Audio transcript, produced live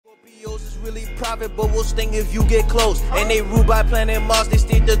really private, but will sting if you get close. And they rule by planet Mars, they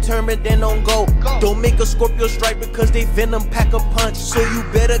stay determined, then don't go. Don't make a Scorpio strike because they venom pack a punch. So you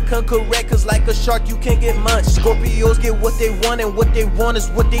better come correct, cause like a shark you can get munched. Scorpios get what they want, and what they want is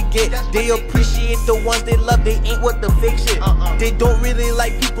what they get. They appreciate the ones they love, they ain't what the fake shit. They don't really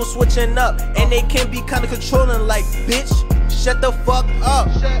like people switching up, and they can be kinda controlling like, bitch, shut the fuck up.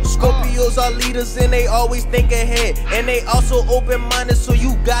 Scorpios are leaders and they always think ahead, and they also open-minded, so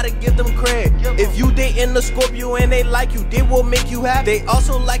you gotta give them credit. If you dating a Scorpio and they like you, they will make you happy. They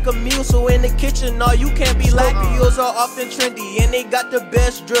also like a meal, so in the kitchen, no, you can't be like. Scorpios are often trendy and they got the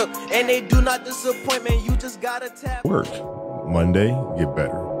best drip, and they do not disappoint, man, you just gotta tap. Work. Monday, get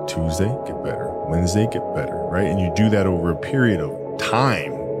better. Tuesday, get better. Wednesday, get better, right? And you do that over a period of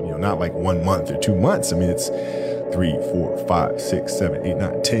time, you know, not like 1 month or 2 months. I mean, it's 3, 4, 5, 6, 7, 8,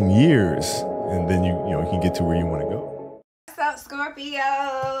 9, 10 years, and then you can get to where you want to go. What's up,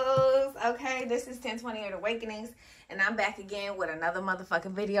 Scorpios? Okay, this is 1028 Awakenings, and I'm back again with another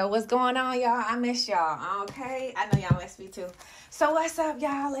motherfucking video. What's going on, y'all? I miss y'all. Okay, I know y'all miss me too. So what's up,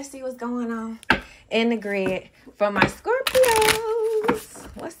 y'all? Let's see what's going on in the grid for my Scorpios.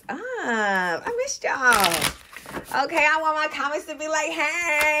 What's up? I missed y'all. Okay, I want my comments to be like,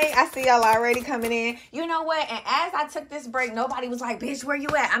 hey, I see y'all already coming in. You know what? And as I took this break, nobody was like, bitch, where you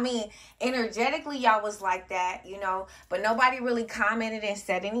at? I mean, energetically, y'all was like that, you know, but nobody really commented and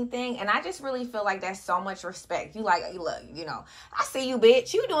said anything. And I just really feel like that's so much respect. You like, look, you know, I see you,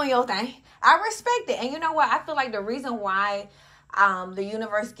 bitch. You doing your thing. I respect it. And you know what? I feel like the reason why the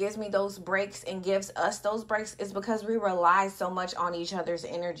universe gives me those breaks and gives us those breaks is because we rely so much on each other's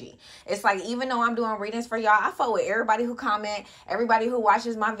energy. It's like, even though I'm doing readings for y'all, I fuck with everybody who comment, everybody who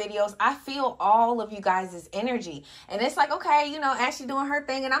watches my videos. I feel all of you guys' energy. And it's like, okay, you know, Ashley doing her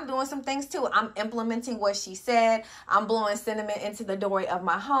thing and I'm doing some things too. I'm implementing what she said. I'm blowing sentiment into the doorway of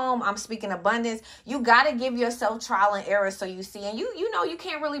my home. I'm speaking abundance. You got to give yourself trial and error so you see. And you know, you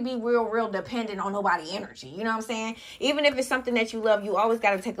can't really be real dependent on nobody energy. You know what I'm saying? Even if it's something that you love, you always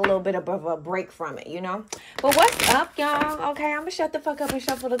got to take a little bit of a break from it, you know. But what's up, y'all? Okay, I'm gonna shut the fuck up and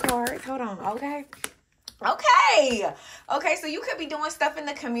shuffle the cards. Hold on. Okay, so you could be doing stuff in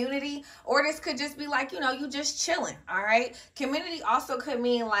the community, or this could just be like, you know, you just chilling. All right, community also could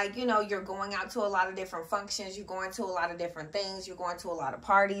mean like, you know, you're going out to a lot of different functions, you're going to a lot of different things, you're going to a lot of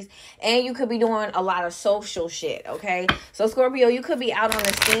parties, and you could be doing a lot of social shit. Okay, so Scorpio, you could be out on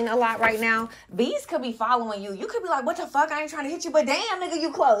the scene a lot right now. Bees could be following you. You could be like, what the fuck, I ain't trying to hit you, but damn, nigga,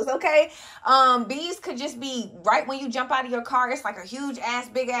 you close. Okay, bees could just be right when you jump out of your car. It's like a huge ass,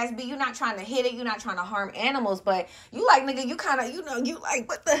 big ass bee. You're not trying to hit it, you're not trying to harm animals, but you like, nigga, you kind of, you know, you like,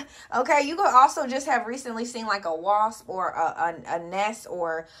 what the, okay, you could also just have recently seen like a wasp or a nest,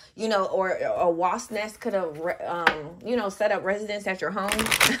 or, you know, or a wasp nest could have, you know, set up residence at your home.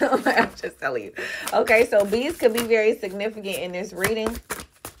 I'm just telling you. Okay, so bees could be very significant in this reading.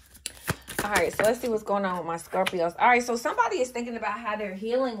 All right, so let's see what's going on with my Scorpios. All right, so somebody is thinking about how they're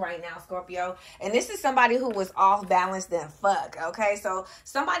healing right now, Scorpio. And this is somebody who was off balance then fuck, okay? So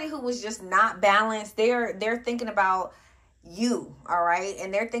somebody who was just not balanced, they're thinking about you, all right?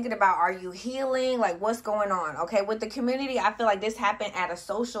 And they're thinking about, are you healing? Like, what's going on? Okay, with the community, I feel like this happened at a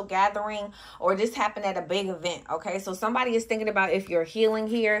social gathering, or this happened at a big event. Okay, so somebody is thinking about if you're healing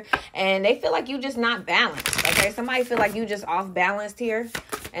here, and they feel like you just not balanced. Okay, somebody feel like you just off balanced here.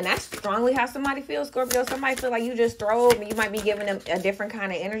 And that's strongly how somebody feels, Scorpio. Somebody feel like you just throw, you might be giving them a different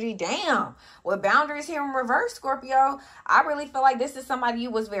kind of energy. Damn. With boundaries here in reverse, Scorpio, I really feel like this is somebody you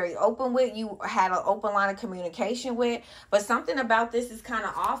was very open with. You had an open line of communication with. But something about this is kind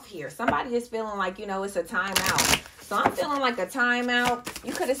of off here. Somebody is feeling like, you know, it's a timeout. So I'm feeling like a timeout.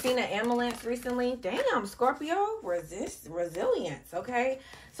 You could have seen an ambulance recently. Damn, Scorpio, resilience, okay?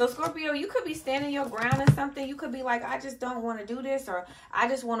 So Scorpio, you could be standing your ground in something. You could be like, I just don't want to do this, or I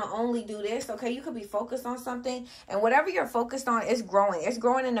just want to only do this, okay? You could be focused on something, and whatever you're focused on is growing. It's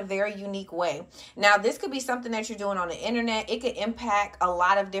growing in a very unique way. Now, this could be something that you're doing on the internet. It could impact a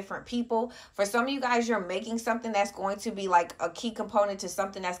lot of different people. For some of you guys, you're making something that's going to be like a key component to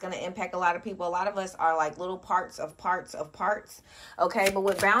something that's going to impact a lot of people. A lot of us are like little parts of parts, okay? But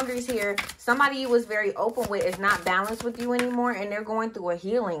with boundaries here, somebody you was very open with is not balanced with you anymore, and they're going through a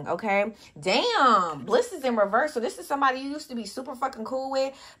healing, okay? Damn, bliss is in reverse. So this is somebody you used to be super fucking cool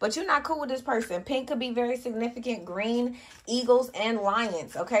with, but you're not cool with this person. Pink could be very significant. Green, eagles, and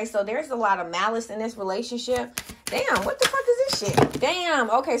lions, okay? So there's a lot of malice in this relationship. Damn, what the fuck is this shit?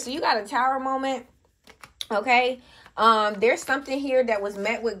 Damn, okay, so you got a tower moment, okay? There's something here that was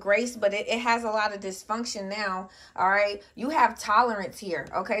met with grace, but it has a lot of dysfunction now. All right. You have tolerance here.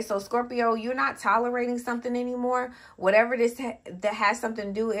 Okay. So Scorpio, you're not tolerating something anymore. Whatever this that has something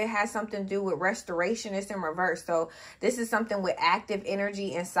to do, it has something to do with restoration. It's in reverse. So this is something with active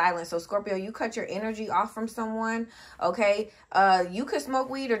energy and silence. So Scorpio, you cut your energy off from someone. Okay. You could smoke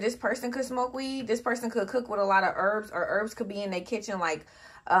weed, or this person could smoke weed. This person could cook with a lot of herbs, or herbs could be in their kitchen, like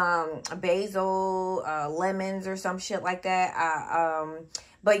basil, lemons, or some shit like that.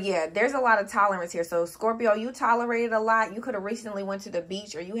 But yeah, there's a lot of tolerance here. So Scorpio, you tolerated a lot. You could have recently went to the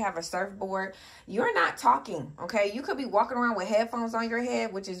beach, or you have a surfboard. You're not talking, okay? You could be walking around with headphones on your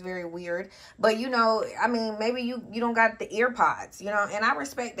head, which is very weird. But, you know, I mean, maybe you don't got the ear pods, you know, and I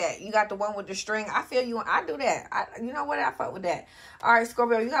respect that. You got the one with the string. I feel you. I do that. You know what? I fuck with that. All right,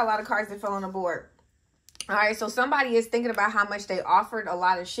 Scorpio, you got a lot of cards that fell on the board. All right, so somebody is thinking about how much they offered a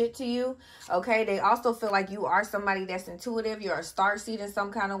lot of shit to you, okay? They also feel like you are somebody that's intuitive. You're a starseed in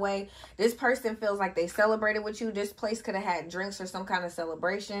some kind of way. This person feels like they celebrated with you. This place could have had drinks or some kind of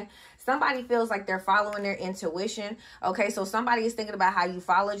celebration. Somebody feels like they're following their intuition, okay? So somebody is thinking about how you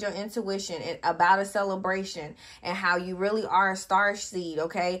followed your intuition and about a celebration and how you really are a starseed,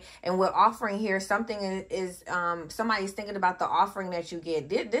 okay? And with offering here, something is somebody's thinking about the offering that you get.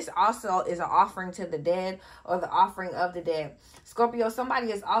 This also is an offering to the dead, or the offering of the dead. Scorpio,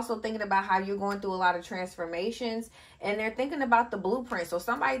 somebody is also thinking about how you're going through a lot of transformations, and they're thinking about the blueprint. So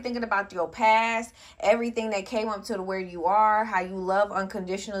somebody thinking about your past, everything that came up to where you are, how you love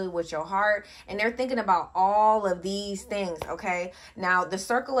unconditionally with your heart, and they're thinking about all of these things, okay? Now, the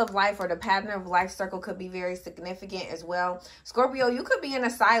circle of life, or the pattern of life circle, could be very significant as well. Scorpio, you could be in a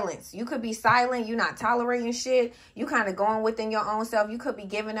silence. You could be silent. You're not tolerating shit. You kind of going within your own self. You could be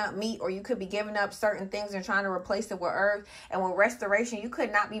giving up meat, or you could be giving up certain things and trying to replace it with herbs. And with restoration, you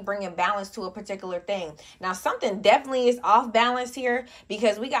could not be bringing balance to a particular thing. Now, something definitely is off balance here,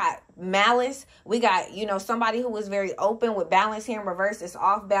 because we got malice. We got, you know, somebody who was very open with balance here in reverse. It's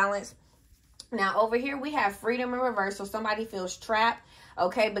off balance. Now, over here, we have freedom in reverse. So somebody feels trapped,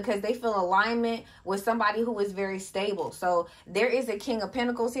 okay, because they feel alignment with somebody who is very stable. So there is a King of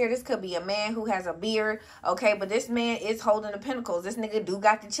Pentacles here. This could be a man who has a beard, okay, but this man is holding the pentacles. This nigga do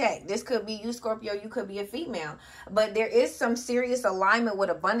got the check. This could be you, Scorpio. You could be a female, but there is some serious alignment with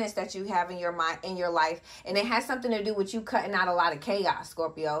abundance that you have in your mind, in your life, and it has something to do with you cutting out a lot of chaos,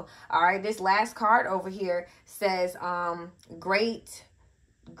 Scorpio. All right, this last card over here says great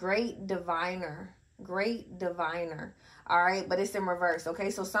diviner. All right, but it's in reverse,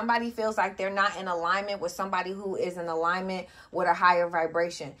 okay? So somebody feels like they're not in alignment with somebody who is in alignment with a higher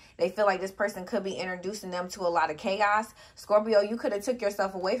vibration. They feel like this person could be introducing them to a lot of chaos. Scorpio, you could have took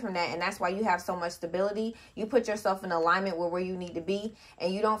yourself away from that, and that's why you have so much stability. You put yourself in alignment with where you need to be,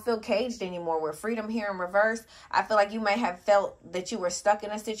 and you don't feel caged anymore. With freedom here in reverse, I feel like you may have felt that you were stuck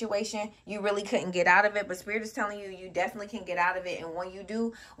in a situation. You really couldn't get out of it, but Spirit is telling you, you definitely can get out of it. And when you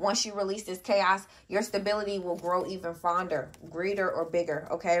do, once you release this chaos, your stability will grow even fonder, greater, or bigger,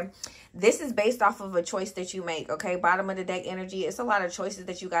 okay? This is based off of a choice that you make, okay? Bottom of the deck energy, it's a lot of choices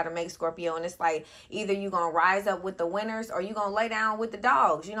that you got to make, Scorpio, and it's like either you're going to rise up with the winners, or you're going to lay down with the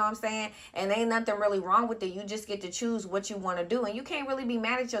dogs, you know what I'm saying? And ain't nothing really wrong with it. You just get to choose what you want to do, and you can't really be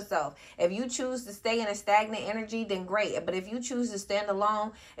mad at yourself. If you choose to stay in a stagnant energy, then great. But if you choose to stand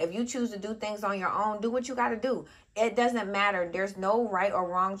alone, if you choose to do things on your own, do what you got to do. It doesn't matter. There's no right or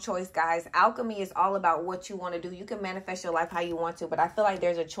wrong choice, guys. Alchemy is all about what you want to do. You can manifest your life how you want to, but I feel like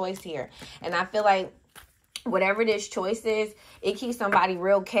there's a choice here. And I feel like whatever this choice is, it keeps somebody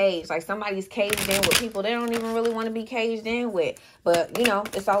real caged. Like somebody's caged in with people they don't even really want to be caged in with. But, you know,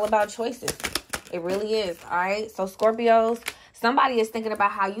 it's all about choices. It really is. All right. So Scorpios, somebody is thinking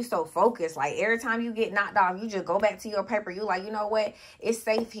about how you so focused. Like every time you get knocked off, you just go back to your paper. You like, you know what? It's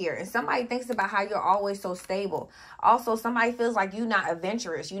safe here. And somebody thinks about how you're always so stable. Also, somebody feels like you're not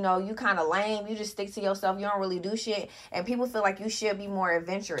adventurous. You know, you kind of lame. You just stick to yourself. You don't really do shit. And people feel like you should be more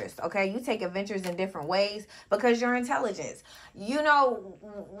adventurous. Okay. You take adventures in different ways because you're intelligent. You know,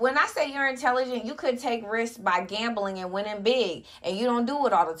 when I say you're intelligent, you could take risks by gambling and winning big. And you don't do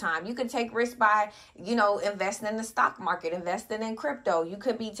it all the time. You could take risks by, you know, investing in the stock market, investing in crypto. You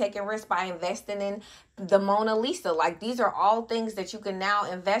could be taking risks by investing in the Mona Lisa. Like these are all things that you can now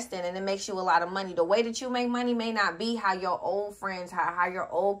invest in, and it makes you a lot of money. The way that you make money may not be how your old friends, how your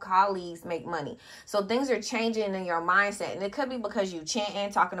old colleagues make money. So things are changing in your mindset, and it could be because you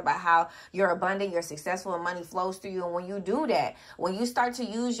chanting, talking about how you're abundant, you're successful, and money flows through you. And when you do that, when you start to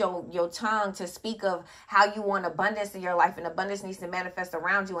use your tongue to speak of how you want abundance in your life, and abundance needs to manifest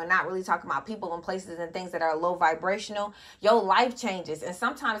around you, and not really talking about people and places and things that are low vibrational, your your life changes. And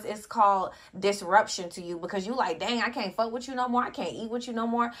sometimes it's called disruption to you because you like, dang, I can't fuck with you no more. I can't eat with you no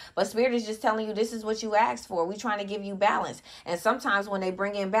more. But Spirit is just telling you this is what you asked for. We trying to give you balance. And sometimes when they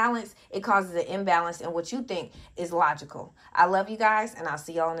bring in balance, it causes an imbalance in what you think is logical. I love you guys, and I'll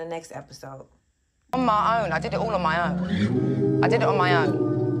see y'all in the next episode. On my own. I did it all on my own. I did it on my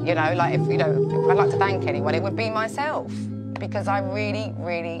own. You know, like if I'd like to thank anyone, it would be myself. Because I really,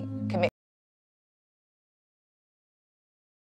 really